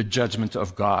the judgment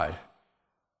of God.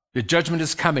 The judgment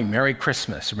is coming. Merry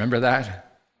Christmas. Remember that?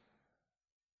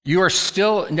 You are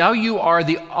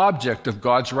the object of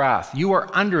God's wrath. You are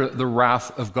under the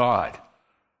wrath of God.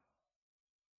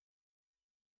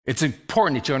 It's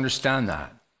important that you understand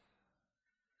that.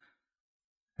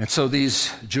 And so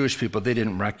these Jewish people, they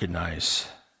didn't recognize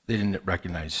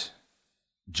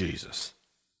Jesus.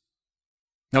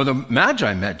 Now the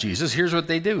Magi met Jesus. Here's what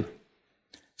they do.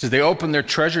 It says they opened their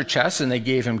treasure chests and they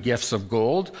gave him gifts of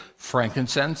gold,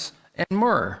 frankincense, and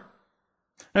myrrh.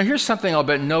 Now here's something I'll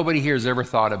bet nobody here has ever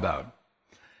thought about.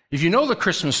 If you know the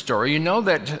Christmas story, you know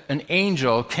that an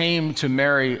angel came to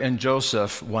Mary and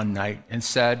Joseph one night and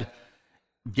said,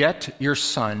 get your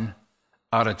son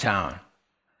out of town.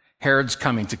 Herod's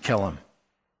coming to kill him.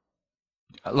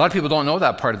 A lot of people don't know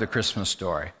that part of the Christmas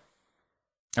story.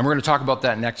 And we're going to talk about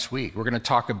that next week. We're going to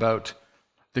talk about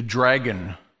the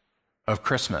dragon of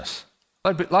Christmas.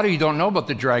 A lot of you don't know about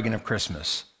the dragon of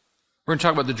Christmas. We're going to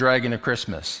talk about the dragon of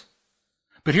Christmas.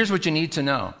 But here's what you need to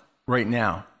know right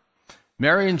now.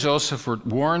 Mary and Joseph were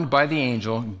warned by the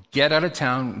angel, get out of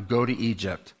town, go to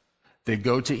Egypt. They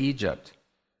go to Egypt.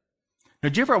 Now,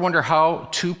 do you ever wonder how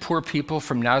two poor people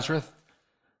from Nazareth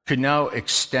could now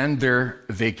extend their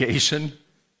vacation?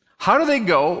 How do they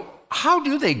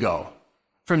go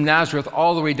from Nazareth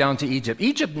all the way down to Egypt?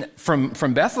 Egypt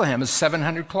from Bethlehem is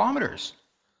 700 kilometers.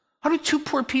 How do two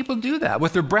poor people do that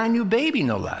with their brand new baby,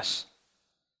 no less?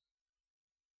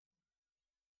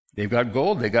 They've got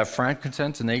gold, they got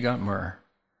frankincense, and they got myrrh.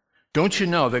 Don't you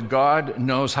know that God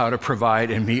knows how to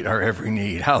provide and meet our every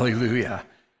need? Hallelujah.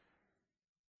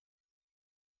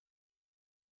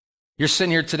 You're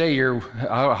sitting here today,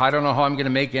 I don't know how I'm going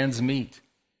to make ends meet.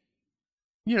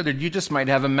 You just might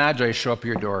have a Magi show up at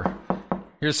your door.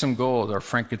 Here's some gold or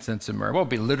frankincense and myrrh. It won't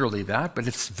be literally that, but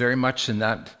it's very much in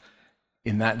that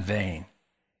vein.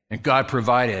 And God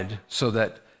provided so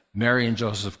that Mary and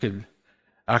Joseph could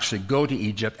actually go to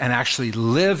Egypt and actually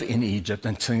live in Egypt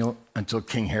until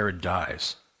King Herod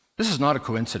dies. This is not a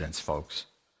coincidence, folks.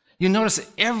 You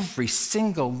notice every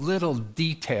single little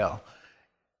detail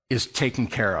is taken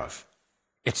care of.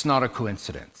 It's not a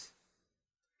coincidence.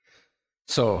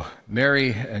 So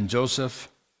Mary and Joseph,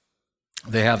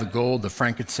 they have the gold, the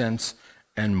frankincense,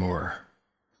 and myrrh.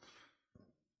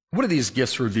 What do these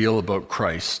gifts reveal about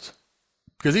Christ?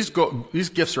 Because these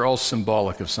gifts are all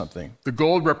symbolic of something. The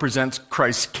gold represents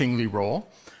Christ's kingly role.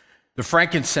 The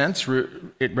frankincense,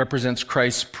 it represents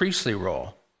Christ's priestly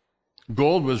role.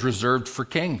 Gold was reserved for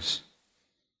kings.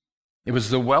 It was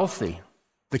the wealthy,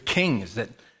 the kings that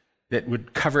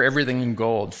would cover everything in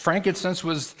gold. Frankincense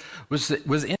was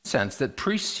incense that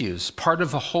priests used, part of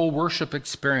the whole worship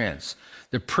experience.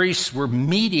 The priests were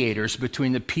mediators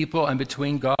between the people and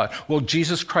between God. Well,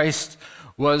 Jesus Christ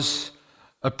was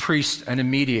a priest and a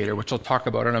mediator, which I'll talk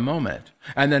about in a moment.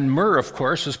 And then myrrh, of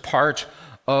course, is part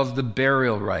of the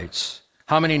burial rites.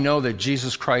 How many know that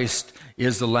Jesus Christ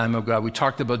is the Lamb of God? We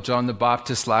talked about John the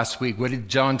Baptist last week. What did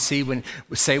John say when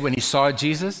he saw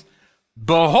Jesus?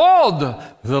 Behold,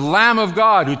 the Lamb of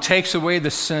God who takes away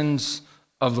the sins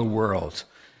of the world.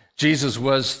 Jesus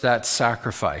was that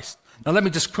sacrifice. Now let me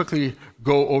just quickly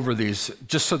go over these,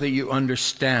 just so that you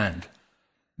understand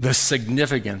the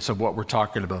significance of what we're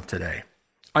talking about today.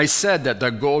 I said that the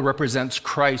gold represents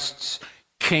Christ's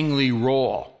kingly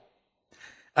role.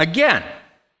 Again,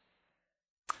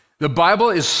 the Bible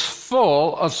is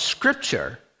full of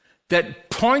scripture that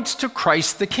points to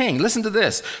Christ the King. Listen to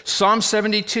this. Psalm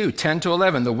 72,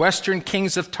 10-11. The western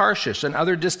kings of Tarshish and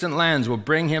other distant lands will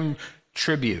bring him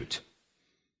tribute.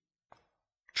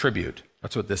 Tribute.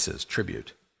 That's what this is,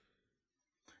 tribute.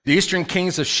 The eastern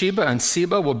kings of Sheba and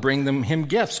Seba will bring him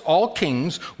gifts. All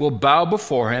kings will bow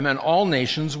before him, and all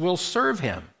nations will serve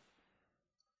him.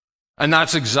 And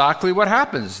that's exactly what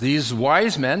happens. These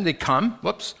wise men, they come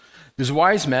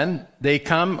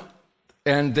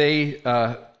and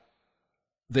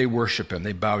they worship him.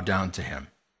 They bow down to him.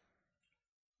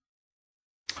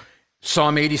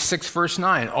 Psalm 86, verse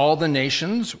 9, all the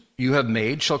nations you have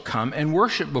made shall come and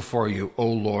worship before you, O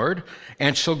Lord,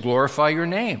 and shall glorify your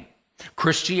name.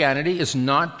 Christianity is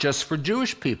not just for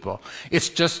Jewish people. It's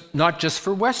just not just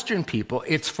for Western people.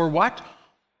 It's for what?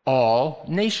 All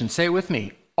nations. Say it with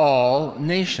me. All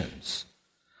nations.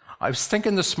 I was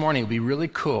thinking this morning it would be really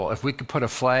cool if we could put a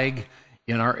flag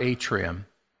in our atrium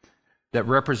that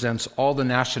represents all the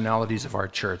nationalities of our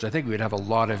church. I think we'd have a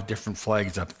lot of different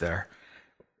flags up there.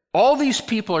 All these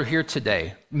people are here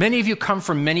today. Many of you come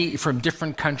from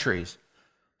different countries.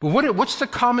 But what's the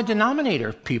common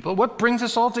denominator, people? What brings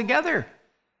us all together?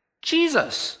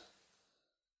 Jesus.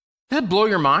 Does that blow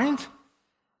your mind?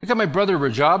 I got my brother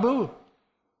Rajabu.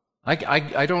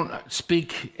 I don't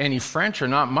speak any French or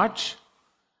not much.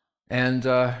 And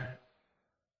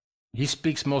he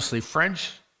speaks mostly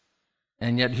French,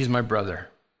 and yet he's my brother.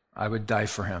 I would die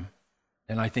for him,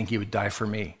 and I think he would die for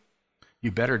me. You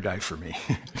better die for me.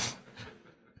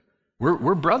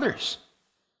 We're brothers.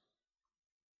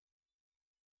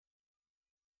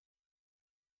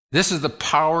 This is the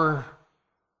power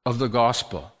of the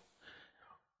gospel.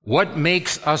 What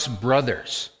makes us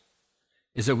brothers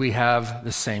is that we have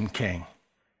the same King,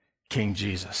 King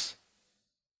Jesus.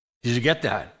 Did you get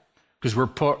that? Because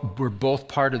we're both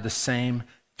part of the same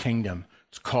kingdom.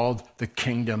 It's called the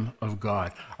kingdom of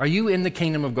God. Are you in the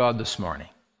kingdom of God this morning?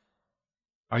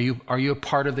 Are you a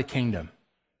part of the kingdom?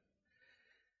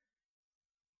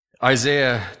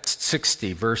 Isaiah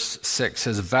 60, verse 6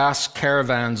 says, vast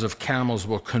caravans of camels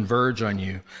will converge on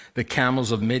you, the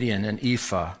camels of Midian and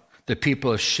Ephah. The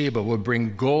people of Sheba will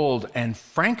bring gold and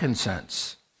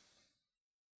frankincense.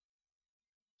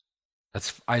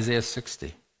 That's Isaiah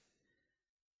 60.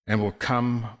 And will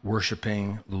come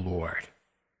worshiping the Lord.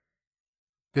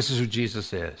 This is who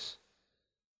Jesus is.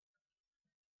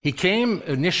 He came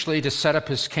initially to set up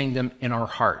his kingdom in our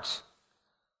hearts.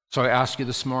 So I ask you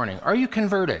this morning, are you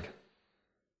converted?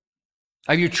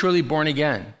 Are you truly born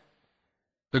again?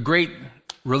 The great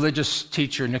religious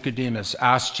teacher Nicodemus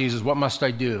asked Jesus, what must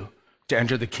I do to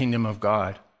enter the kingdom of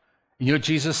God? And you know what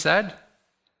Jesus said?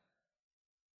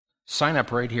 Sign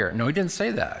up right here. No, he didn't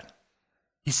say that.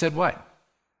 He said what?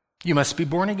 You must be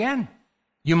born again.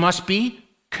 You must be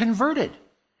converted.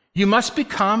 You must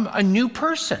become a new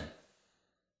person.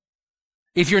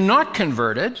 If you're not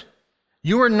converted,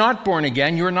 you are not born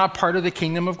again. You are not part of the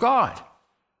kingdom of God.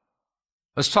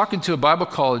 I was talking to a Bible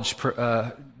college,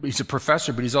 he's a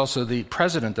professor, but he's also the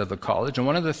president of the college. And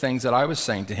one of the things that I was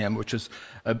saying to him, which was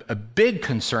a big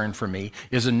concern for me,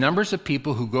 is the numbers of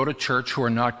people who go to church who are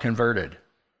not converted,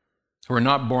 who are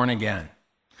not born again.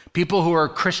 People who are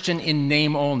Christian in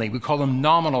name only. We call them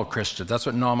nominal Christians. That's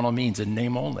what nominal means, in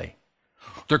name only.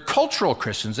 They're cultural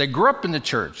Christians. They grew up in the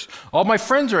church. All my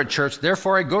friends are at church,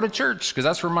 therefore I go to church because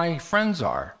that's where my friends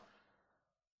are.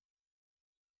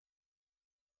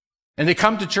 And they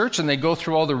come to church and they go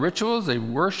through all the rituals. They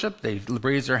worship, they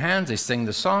raise their hands, they sing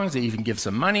the songs, they even give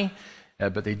some money,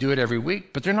 but they do it every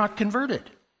week, but they're not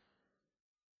converted.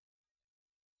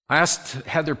 I asked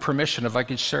Heather permission if I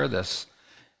could share this.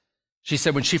 She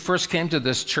said when she first came to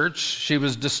this church, she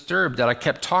was disturbed that I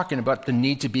kept talking about the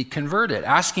need to be converted,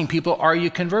 asking people, are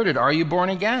you converted? Are you born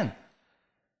again?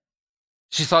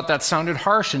 She thought that sounded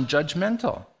harsh and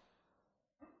judgmental.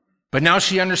 But now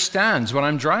she understands what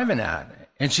I'm driving at.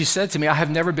 And she said to me, I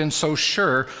have never been so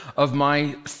sure of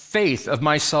my faith, of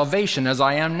my salvation as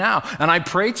I am now. And I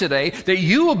pray today that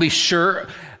you will be sure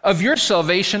of your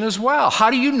salvation as well. How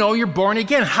do you know you're born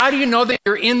again? How do you know that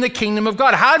you're in the kingdom of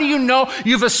God? How do you know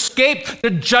you've escaped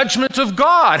the judgment of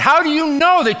God? How do you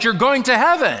know that you're going to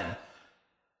heaven?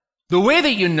 The way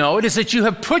that you know it is that you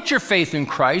have put your faith in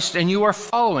Christ and you are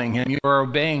following him, you are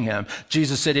obeying him.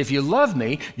 Jesus said, if you love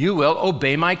me, you will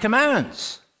obey my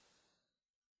commands.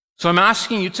 So I'm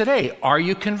asking you today, are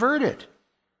you converted?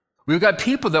 We've got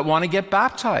people that want to get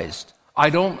baptized. I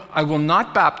will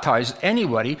not baptize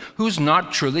anybody who's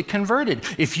not truly converted.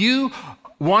 If you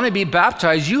want to be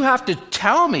baptized, you have to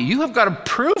tell me, you have got to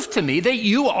prove to me that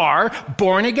you are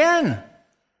born again.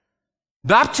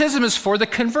 Baptism is for the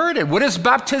converted. What does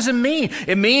baptism mean?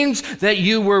 It means that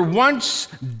you were once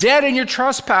dead in your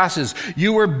trespasses.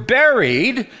 You were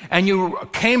buried and you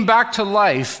came back to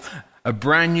life, a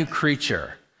brand new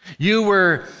creature. You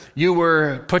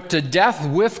were put to death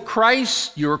with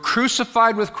Christ. You were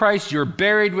crucified with Christ. You were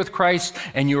buried with Christ,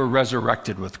 and you were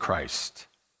resurrected with Christ.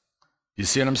 You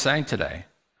see what I'm saying today?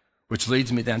 Which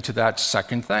leads me then to that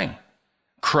second thing.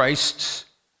 Christ's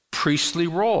priestly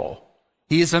role.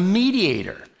 He is a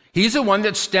mediator. He's the one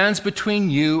that stands between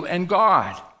you and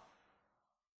God.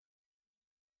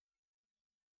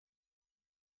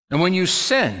 And when you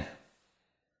sin,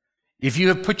 if you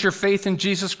have put your faith in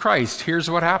Jesus Christ, here's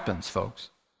what happens, folks.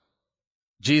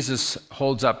 Jesus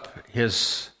holds up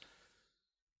his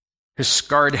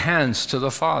scarred hands to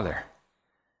the Father,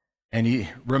 and he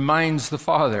reminds the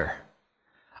Father,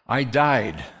 I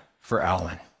died for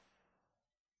Alan.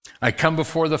 I come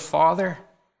before the Father.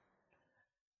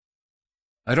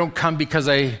 I don't come because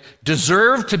I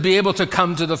deserve to be able to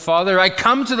come to the Father. I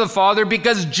come to the Father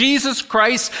because Jesus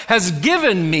Christ has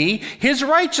given me his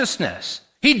righteousness.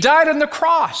 He died on the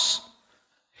cross.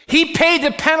 He paid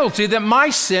the penalty that my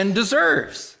sin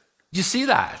deserves. Do you see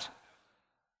that?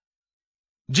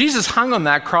 Jesus hung on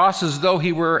that cross as though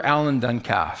he were Alan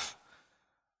Duncalf.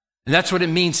 And that's what it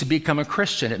means to become a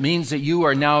Christian. It means that you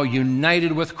are now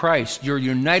united with Christ. You're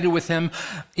united with him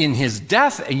in his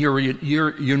death, and you're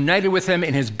united with him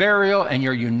in his burial, and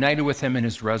you're united with him in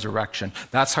his resurrection.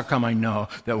 That's how come I know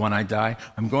that when I die,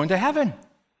 I'm going to heaven.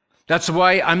 That's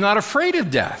why I'm not afraid of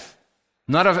death.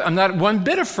 I'm not one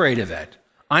bit afraid of it.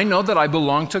 I know that I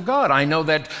belong to God. I know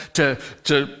that to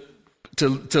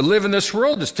live in this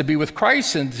world is to be with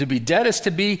Christ, and to be dead is to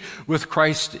be with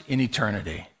Christ in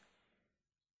eternity.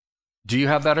 Do you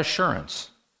have that assurance?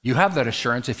 You have that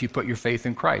assurance if you put your faith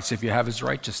in Christ, if you have his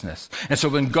righteousness. And so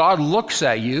when God looks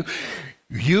at you,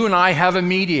 you and I have a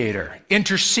mediator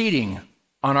interceding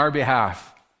on our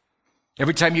behalf.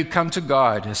 Every time you come to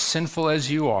God, as sinful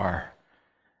as you are,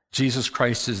 Jesus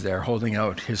Christ is there holding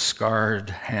out his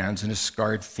scarred hands and his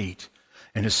scarred feet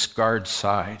and his scarred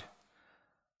side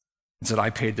and said, I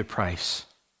paid the price.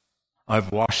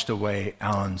 I've washed away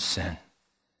Alan's sin.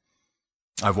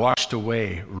 I've washed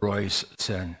away Roy's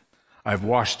sin. I've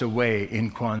washed away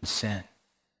Inquan's sin.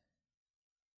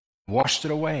 Washed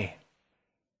it away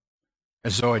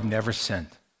as though I'd never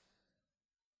sinned.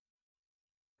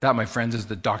 That, my friends, is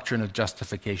the doctrine of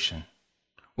justification.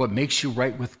 What makes you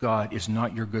right with God is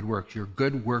not your good works. Your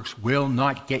good works will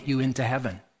not get you into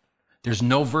heaven. There's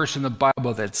no verse in the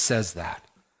Bible that says that.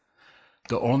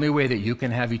 The only way that you can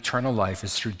have eternal life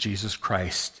is through Jesus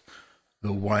Christ,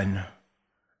 the one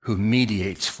who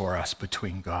mediates for us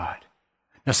between God.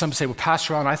 Now some say, well,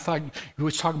 Pastor Ron, I thought you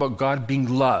always talk about God being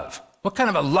love. What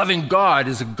kind of a loving God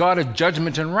is a God of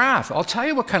judgment and wrath? I'll tell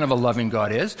you what kind of a loving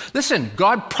God is. Listen,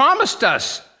 God promised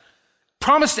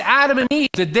Adam and Eve,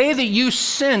 the day that you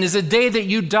sin is the day that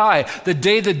you die, the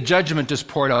day the judgment is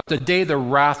poured out, the day the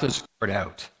wrath is poured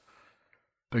out.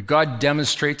 But God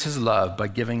demonstrates his love by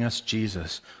giving us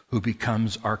Jesus, who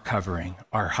becomes our covering,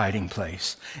 our hiding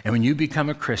place. And when you become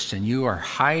a Christian, you are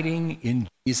hiding in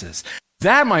Jesus.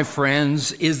 That, my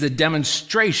friends, is the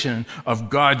demonstration of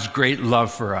God's great love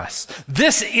for us.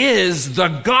 This is the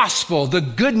gospel, the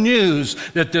good news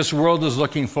that this world is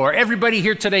looking for. Everybody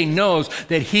here today knows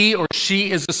that he or she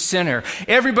is a sinner.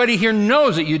 Everybody here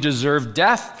knows that you deserve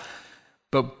death,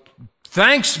 but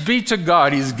thanks be to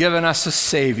God, he's given us a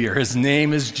Savior. His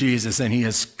name is Jesus, and he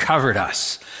has covered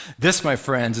us. This, my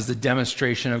friends, is a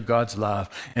demonstration of God's love.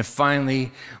 And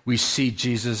finally, we see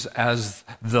Jesus as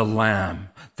the Lamb,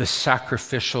 the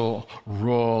sacrificial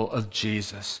role of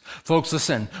Jesus. Folks,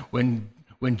 listen, when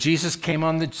Jesus came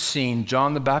on the scene,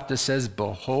 John the Baptist says,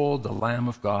 behold the Lamb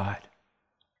of God.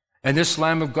 And this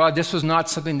Lamb of God, this was not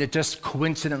something that just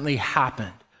coincidentally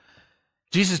happened.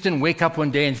 Jesus didn't wake up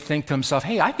one day and think to himself,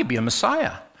 hey, I could be a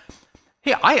Messiah.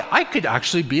 Hey, I could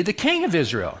actually be the king of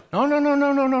Israel.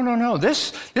 No.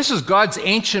 This is God's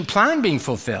ancient plan being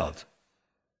fulfilled.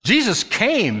 Jesus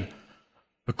came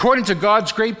according to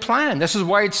God's great plan. This is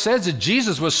why it says that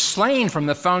Jesus was slain from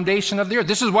the foundation of the earth.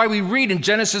 This is why we read in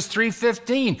Genesis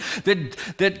 3:15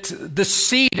 that the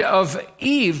seed of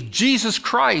Eve, Jesus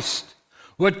Christ,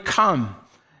 would come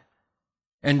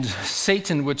and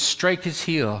Satan would strike his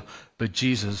heel, but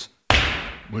Jesus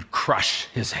would crush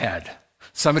his head.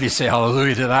 Somebody say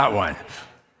hallelujah to that one.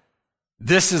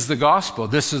 This is the gospel.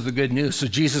 This is the good news. So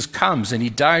Jesus comes and he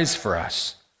dies for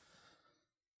us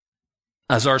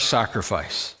as our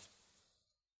sacrifice.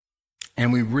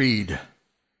 And we read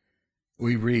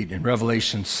in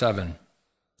Revelation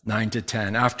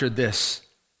 7:9-10, after this,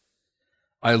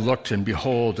 I looked, and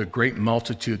behold, a great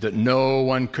multitude that no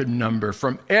one could number,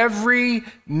 from every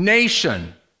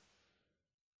nation,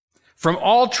 from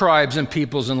all tribes and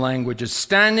peoples and languages,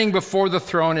 standing before the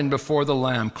throne and before the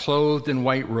Lamb, clothed in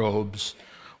white robes,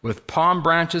 with palm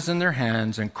branches in their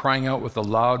hands, and crying out with a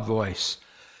loud voice,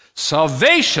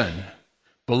 "Salvation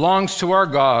belongs to our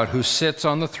God who sits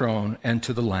on the throne and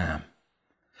to the Lamb."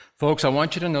 Folks, I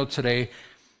want you to know today,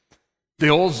 the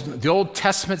Old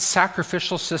Testament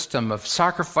sacrificial system of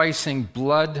sacrificing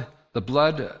blood, the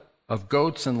blood of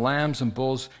goats and lambs and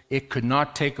bulls, it could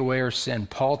not take away our sin.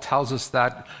 Paul tells us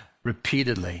that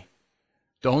repeatedly.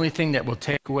 The only thing that will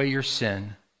take away your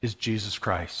sin is Jesus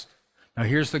Christ. Now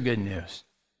here's the good news.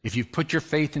 If you've put your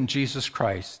faith in Jesus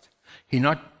Christ, he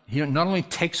not only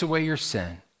takes away your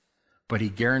sin, but he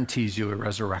guarantees you a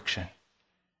resurrection.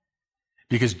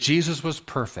 Because Jesus was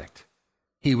perfect.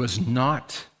 He was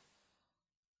not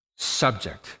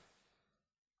subject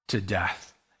to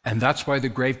death. And that's why the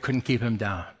grave couldn't keep him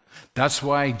down. That's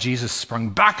why Jesus sprung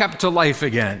back up to life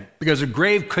again, because the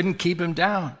grave couldn't keep him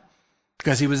down,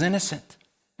 because he was innocent,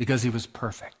 because he was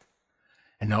perfect.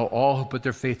 And now all who put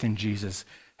their faith in Jesus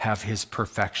have his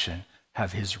perfection,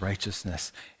 have his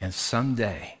righteousness. And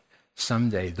someday,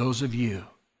 those of you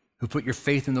who put your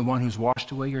faith in the one who's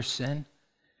washed away your sin,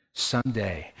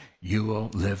 someday you will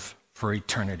live for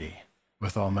eternity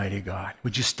with Almighty God.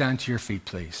 Would you stand to your feet,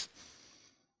 please?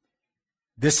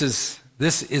 This is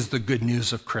the good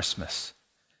news of Christmas.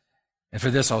 And for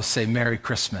this, I'll say Merry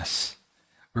Christmas.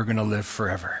 We're going to live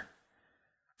forever.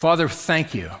 Father,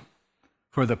 thank you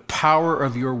for the power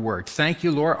of your word. Thank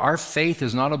you, Lord. Our faith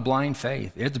is not a blind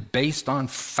faith. It's based on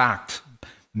fact,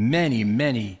 many,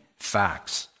 many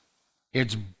facts.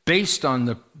 It's based on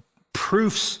the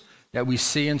proofs that we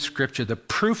see in Scripture, the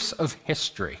proofs of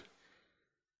history.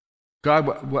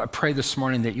 God, I pray this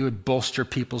morning that you would bolster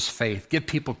people's faith, give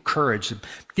people courage,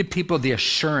 give people the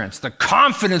assurance, the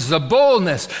confidence, the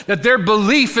boldness that their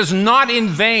belief is not in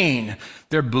vain.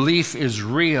 Their belief is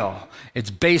real.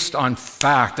 It's based on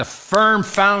fact, a firm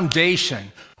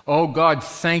foundation. Oh God,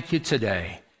 thank you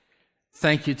today.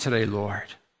 Thank you today,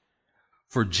 Lord,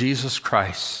 for Jesus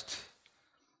Christ,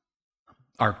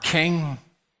 our King,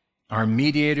 our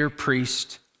mediator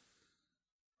priest,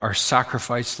 our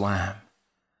sacrificed lamb.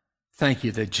 Thank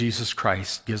you that Jesus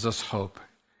Christ gives us hope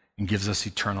and gives us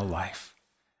eternal life.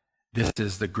 This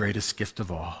is the greatest gift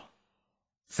of all.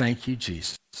 Thank you,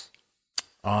 Jesus.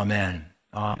 Amen.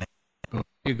 Amen. Before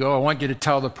you go, I want you to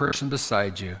tell the person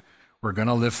beside you, we're going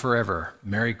to live forever.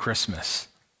 Merry Christmas.